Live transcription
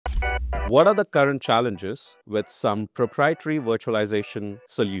What are the current challenges with some proprietary virtualization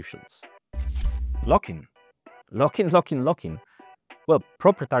solutions? Lock-in. Lock-in, lock-in, lock-in. Well,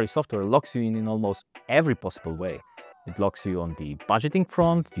 proprietary software locks you in almost every possible way. It locks you on the budgeting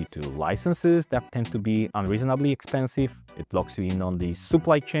front due to licenses that tend to be unreasonably expensive. It locks you in on the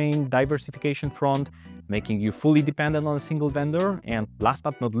supply chain diversification front, making you fully dependent on a single vendor. And last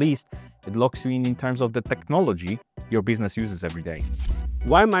but not least, it locks you in terms of the technology your business uses every day.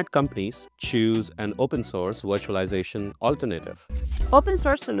 Why might companies choose an open source virtualization alternative? Open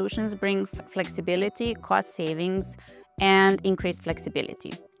source solutions bring flexibility, cost savings, and increased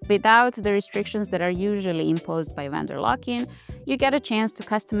flexibility. Without the restrictions that are usually imposed by vendor lock-in, you get a chance to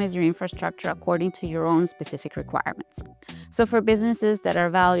customize your infrastructure according to your own specific requirements. So for businesses that are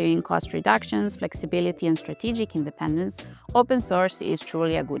valuing cost reductions, flexibility, and strategic independence, open source is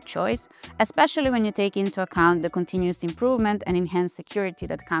truly a good choice, especially when you take into account the continuous improvement and enhanced security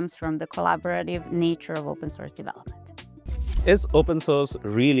that comes from the collaborative nature of open source development. Is open source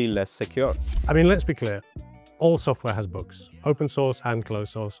really less secure? I mean, let's be clear. All software has bugs, open source and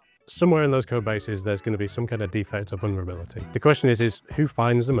closed source. Somewhere in those code bases, there's going to be some kind of defect or vulnerability. The question is who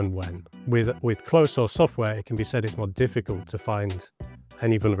finds them and when? With closed source software, it can be said it's more difficult to find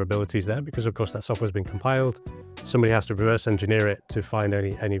any vulnerabilities there because, of course, that software's been compiled. Somebody has to reverse engineer it to find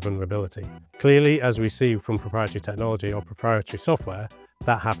any vulnerability. Clearly, as we see from proprietary technology or proprietary software,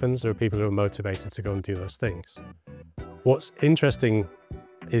 that happens. There are people who are motivated to go and do those things. What's interesting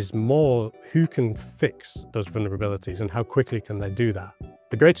is more who can fix those vulnerabilities and how quickly can they do that.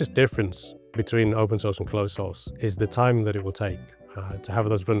 The greatest difference between open source and closed source is the time that it will take to have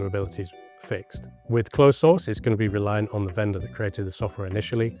those vulnerabilities fixed. With closed source, it's going to be reliant on the vendor that created the software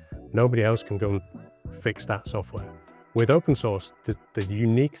initially. Nobody else can go and fix that software. With open source, the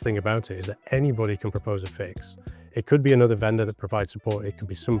unique thing about it is that anybody can propose a fix. It could be another vendor that provides support, it could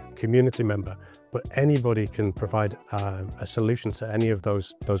be some community member, but anybody can provide a solution to any of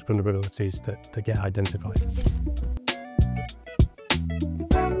those vulnerabilities that get identified.